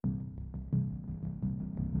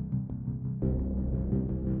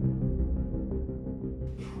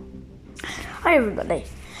Hi everybody.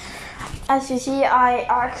 As you see, I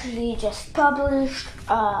actually just published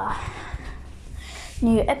a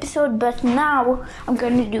new episode, but now I'm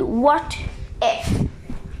going to do what if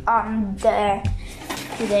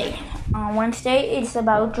today on Wednesday. It's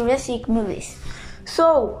about Jurassic movies.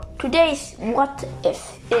 So today's what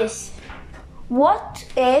if is, what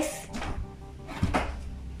if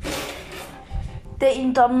the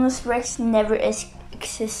indominus Rex never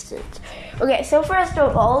existed? Okay, so first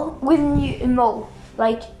of all, we know,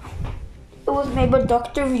 like, it was made by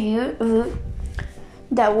Dr. Wu,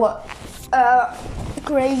 that was a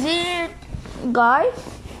crazy guy,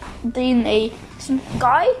 DNA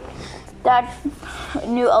guy, that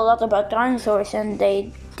knew a lot about dinosaurs and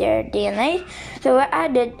their DNA. So I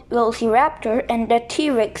added Velociraptor and the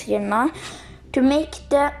T-Rex DNA to make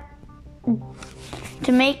the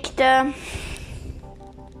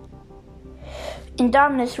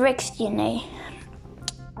indominus Rex DNA,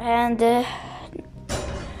 and then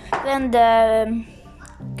the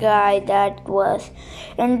guy that was,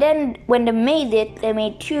 and then when they made it, they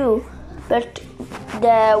made two, but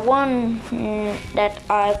the one that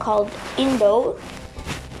I called Indo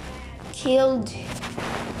killed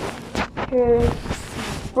her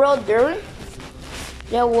brother.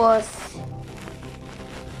 There was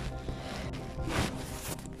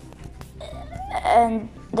and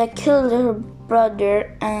they killed her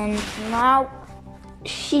brother, and now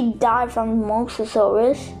she died from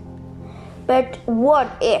Mosasaurus. But what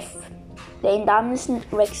if the indominus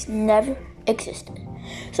Rex never existed?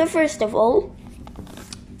 So first of all,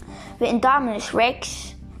 the indominus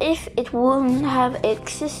Rex, if it wouldn't have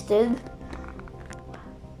existed,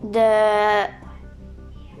 the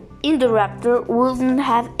Indoraptor wouldn't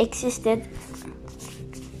have existed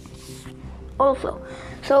also.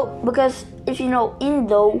 So, because if you know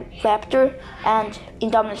Indoraptor and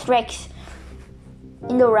indominus Rex,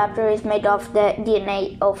 Indoraptor is made of the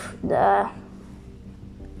DNA of the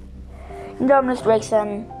indominus Rex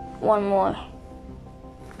and one more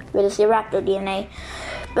Velociraptor DNA.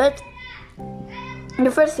 But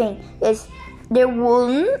the first thing is there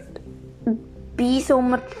wouldn't be so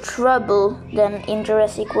much trouble than in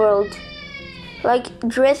Jurassic World. Like,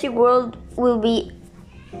 Jurassic World will be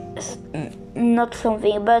not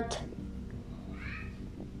something, but,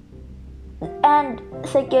 and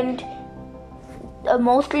second,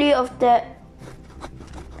 mostly of the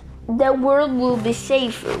world will be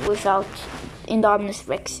safer without indominus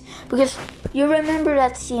Rex, because you remember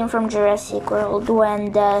that scene from Jurassic World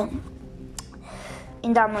when the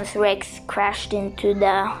indominus Rex crashed into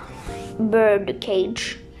the bird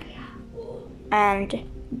cage and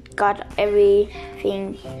got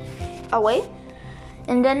everything away,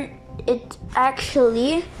 and then it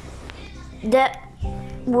actually, the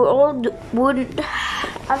world wouldn't,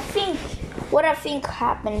 I think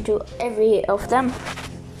happened to every of them.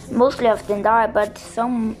 Mostly of them died, but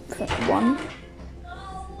someone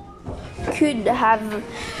could have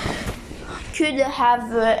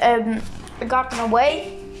gotten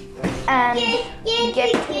away and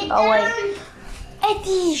get away.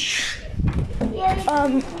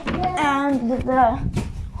 And the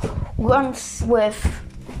ones with.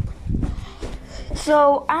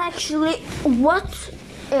 So actually, what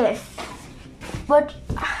if? But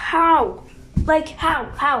how? Like, how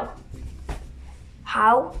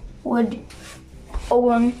would it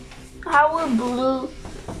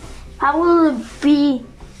be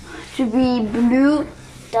to be Blue,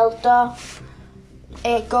 Delta,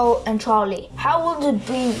 Echo, and Charlie? How would it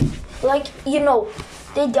be? Like, they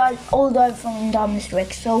all died from indominus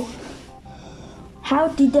Rex. So how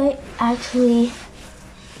did they actually?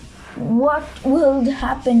 What will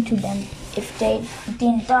happen to them if they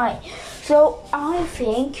didn't die? So I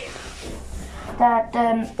think that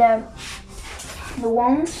the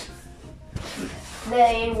ones,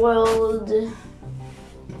 they will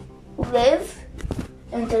live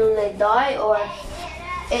until they die, or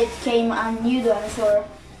it came a new dinosaur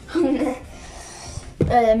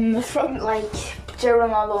from like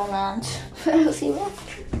Pteranodon and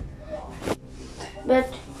Velociraptor. But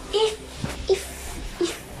if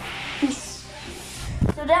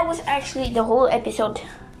so that was actually the whole episode.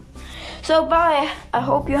 So bye. I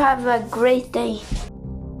hope you have a great day.